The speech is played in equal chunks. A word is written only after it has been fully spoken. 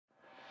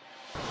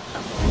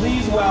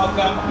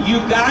welcome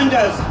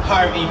Uganda's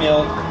Harvey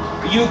Milk,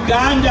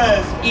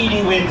 Uganda's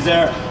Edie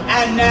Windsor,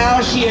 and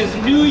now she is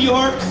New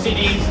York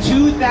City's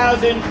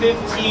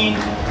 2015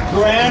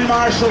 Grand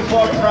Marshal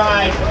for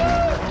Pride.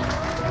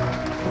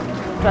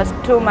 It was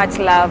too much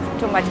love,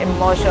 too much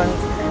emotions,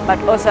 but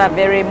also a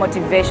very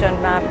motivation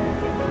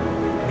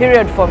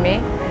period for me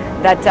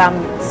that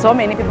so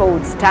many people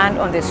would stand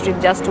on the street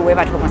just to wave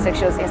at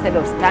homosexuals instead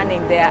of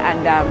standing there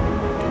and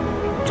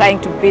trying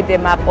to beat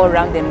them up or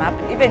round them up.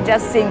 Even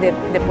just seeing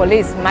the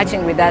police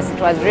marching with us, it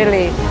was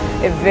really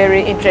a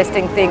very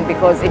interesting thing,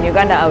 because in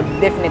Uganda I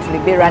would definitely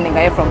be running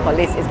away from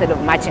police instead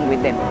of marching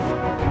with them.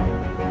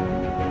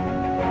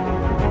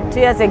 2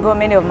 years ago,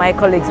 many of my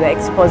colleagues were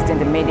exposed in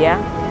the media.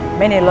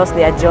 Many lost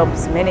their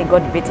jobs, many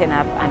got beaten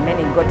up, and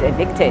many got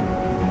evicted.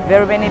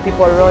 Very many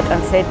people wrote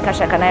and said,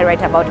 Kasha, can I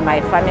write about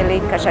my family?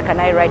 Kasha, can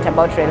I write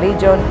about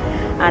religion?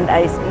 And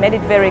I made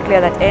it very clear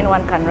that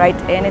anyone can write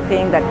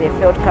anything that they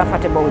felt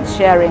comfortable with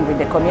sharing with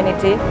the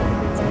community.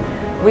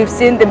 We've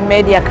seen the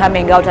media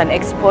coming out and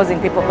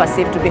exposing people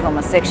perceived to be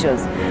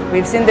homosexuals.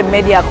 We've seen the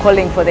media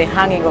calling for the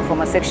hanging of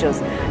homosexuals.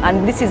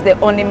 And this is the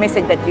only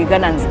message that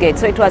Ugandans get.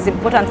 So it was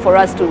important for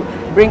us to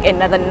bring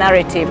another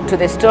narrative to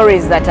the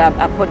stories that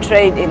are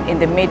portrayed in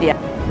the media.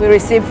 We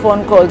received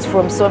phone calls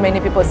from so many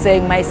people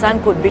saying, my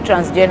son could be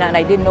transgender and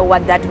I didn't know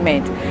what that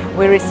meant.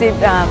 We received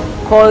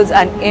calls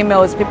and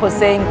emails, people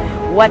saying,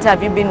 what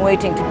have you been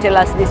waiting to tell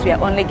us this? We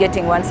are only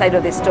getting one side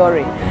of the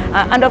story.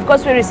 And of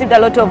course we received a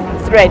lot of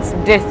threats,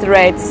 death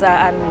threats,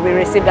 and we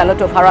received a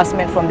lot of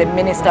harassment from the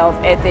Minister of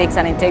Ethics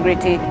and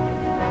Integrity.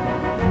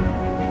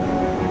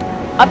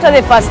 After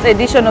the first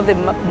edition of the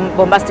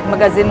Bombastic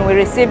Magazine, we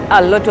received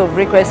a lot of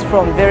requests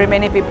from very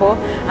many people,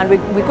 and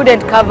we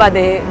couldn't cover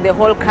the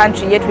whole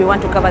country, yet we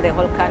want to cover the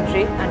whole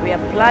country, and we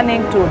are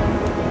planning to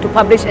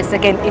publish a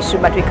second issue,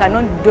 but we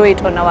cannot do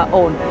it on our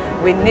own.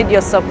 We need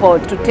your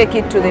support to take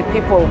it to the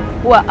people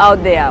who are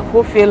out there,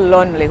 who feel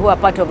lonely, who are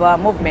part of our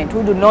movement,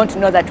 who do not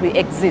know that we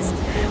exist,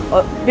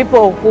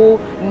 people who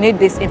need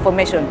this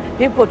information,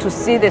 people to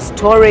see the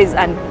stories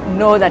and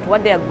know that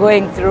what they are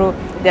going through,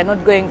 they're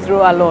not going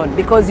through alone.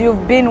 Because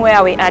you've been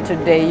where we are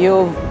today,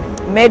 you've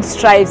made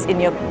strides in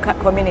your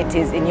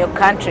communities, in your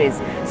countries.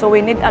 So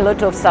we need a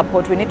lot of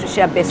support. We need to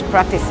share best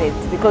practices,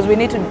 because we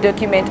need to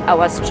document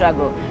our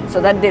struggle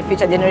so that the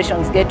future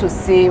generations get to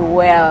see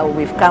where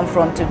we've come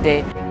from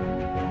today.